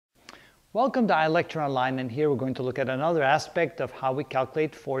Welcome to iLecture Online, and here we're going to look at another aspect of how we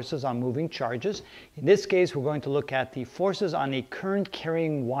calculate forces on moving charges. In this case, we're going to look at the forces on a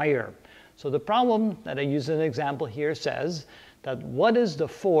current-carrying wire. So the problem that I use as an example here says that what is the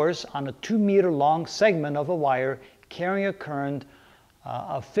force on a 2-meter long segment of a wire carrying a current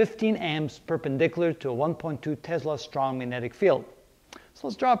of 15 amps perpendicular to a 1.2 Tesla strong magnetic field. So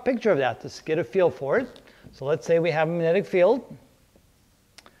let's draw a picture of that to get a feel for it. So let's say we have a magnetic field.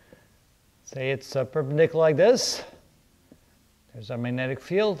 Say it's perpendicular like this. There's our magnetic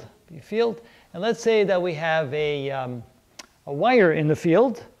field, B field. And let's say that we have a wire in the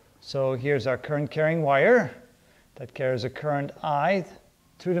field. So here's our current carrying wire that carries a current I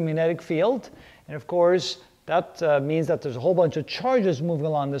through the magnetic field. And of course, that means that there's a whole bunch of charges moving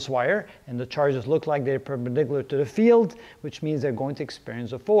along this wire. And the charges look like they're perpendicular to the field, which means they're going to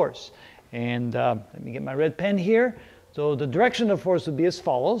experience a force. And let me get my red pen here. So the direction of force would be as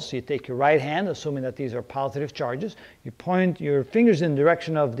follows. So you take your right hand, assuming that these are positive charges. You point your fingers in the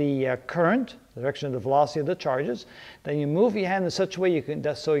direction of the current, the direction of the velocity of the charges. Then you move your hand in such a way you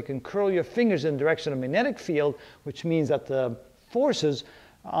can curl your fingers in the direction of the magnetic field, which means that the forces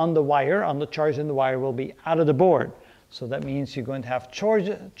on the wire, on the charge in the wire, will be out of the board. So that means you're going to have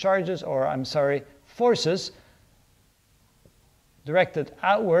forces directed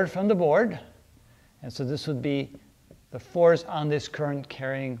outward from the board. And so this would be the force on this current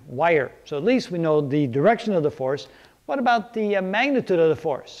carrying wire. So at least we know the direction of the force. What about the magnitude of the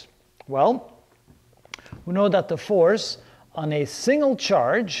force? Well, we know that the force on a single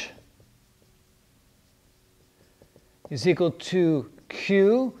charge is equal to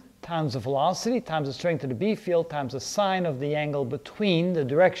Q times the velocity times the strength of the B field times the sine of the angle between the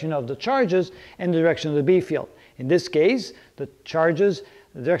direction of the charges and the direction of the B field. In this case, the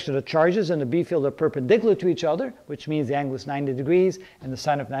direction of the charges and the B field are perpendicular to each other, which means the angle is 90 degrees, and the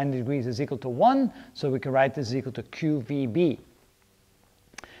sine of 90 degrees is equal to 1, so we can write this is equal to QVB.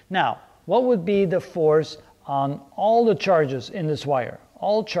 Now, what would be the force on all the charges in this wire?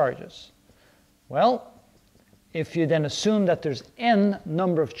 All charges. Well, if you then assume that there's n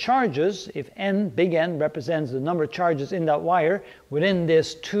number of charges, if n, big N, represents the number of charges in that wire within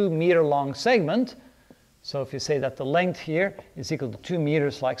this 2-meter long segment, so if you say that the length here is equal to 2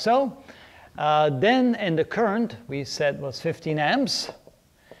 meters like so, then and the current we said was 15 amps,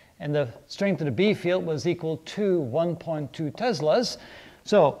 and the strength of the B field was equal to 1.2 Teslas.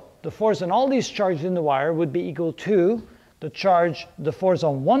 So the force on all these charges in the wire would be equal to the force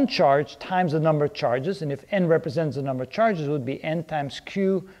on one charge times the number of charges, and if n represents the number of charges, it would be n times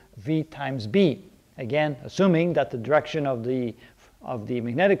q v times b. Again, assuming that the direction of the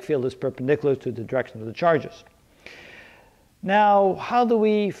magnetic field is perpendicular to the direction of the charges. Now, how do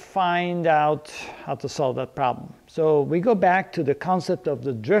we find out how to solve that problem? So we go back to the concept of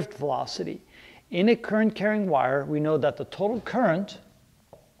the drift velocity. In a current-carrying wire, we know that the total current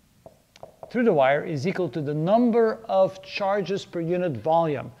through the wire is equal to the number of charges per unit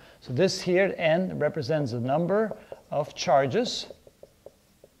volume. So this here, N, represents the number of charges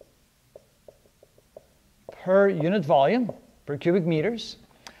per unit volume, per cubic meters,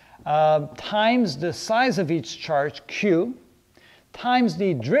 times the size of each charge, Q, times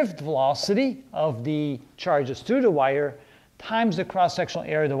the drift velocity of the charges through the wire, times the cross-sectional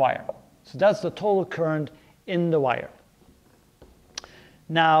area of the wire. So that's the total current in the wire.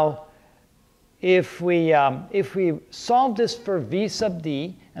 Now, if we solve this for V sub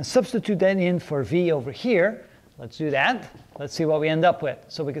D and substitute that in for V over here, let's do that. Let's see what we end up with.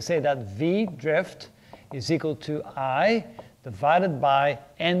 So we can say that V drift is equal to I divided by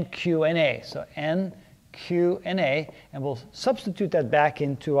NQNA. So NQNA, and we'll substitute that back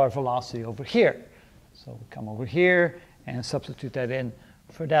into our velocity over here. So we come over here and substitute that in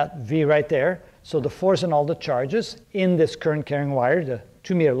for that V right there. So the force on all the charges in this current carrying wire, the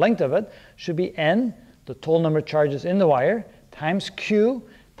 2-meter length of it, should be N, the total number of charges in the wire, times Q,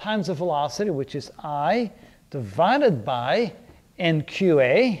 times the velocity, which is I, divided by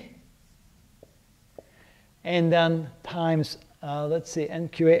NQA, and then times,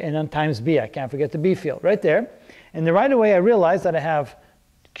 NQA, and then times B. I can't forget the B field right there. And then right away I realize that I have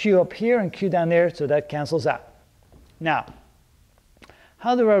Q up here and Q down there, so that cancels out. Now,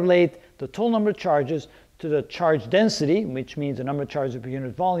 how do I relate the total number of charges to the charge density, which means the number of charges per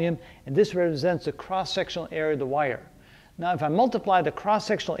unit volume, and this represents the cross-sectional area of the wire. Now, if I multiply the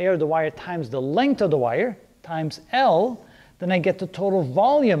cross-sectional area of the wire times the length of the wire, times L, then I get the total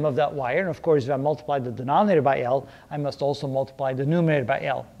volume of that wire. And of course, if I multiply the denominator by L, I must also multiply the numerator by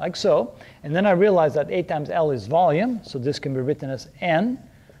L, like so. And then I realize that A times L is volume, so this can be written as N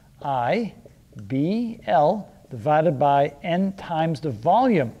I B L divided by N times the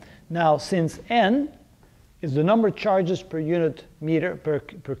volume. Now, since N is the number of charges per unit meter, per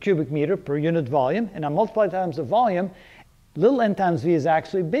cubic meter, per unit volume, and I multiply times the volume, little n times v is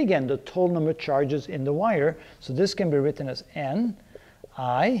actually big N, the total number of charges in the wire. So this can be written as N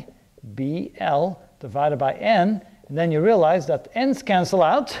I B L divided by N, and then you realize that N's cancel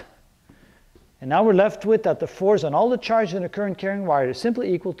out, and now we're left with that the force on all the charges in the current carrying wire is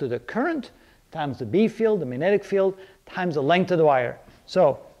simply equal to the current times the B field, the magnetic field, times the length of the wire.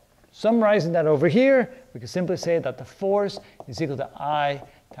 So summarizing that over here, we can simply say that the force is equal to I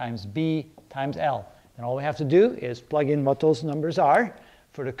times B times L. And all we have to do is plug in what those numbers are.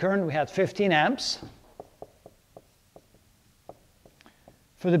 For the current, we had 15 amps.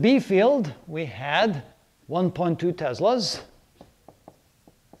 For the B field, we had 1.2 Teslas.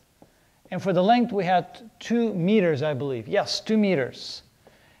 And for the length, we had 2 meters, I believe. Yes, 2 meters.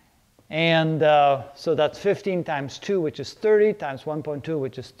 And so that's 15 times 2, which is 30, times 1.2,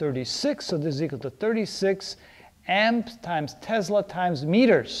 which is 36. So this is equal to 36 amps times Tesla times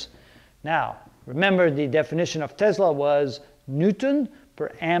meters. Now, remember the definition of Tesla was Newton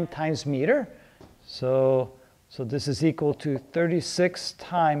per amp times meter. So this is equal to 36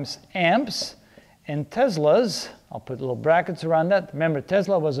 times amps. And Teslas, I'll put little brackets around that. Remember,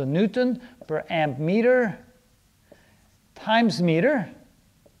 Tesla was a Newton per amp meter times meter.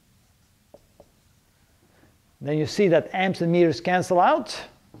 Then you see that amps and meters cancel out.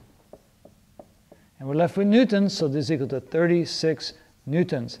 And we're left with newtons, so this is equal to 36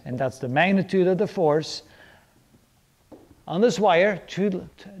 newtons. And that's the magnitude of the force on this wire.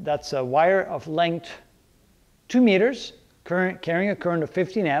 That's a wire of length 2 meters, carrying a current of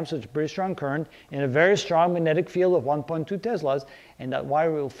 15 amps, so it's a pretty strong current, in a very strong magnetic field of 1.2 Teslas. And that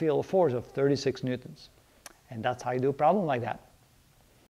wire will feel a force of 36 newtons. And that's how you do a problem like that.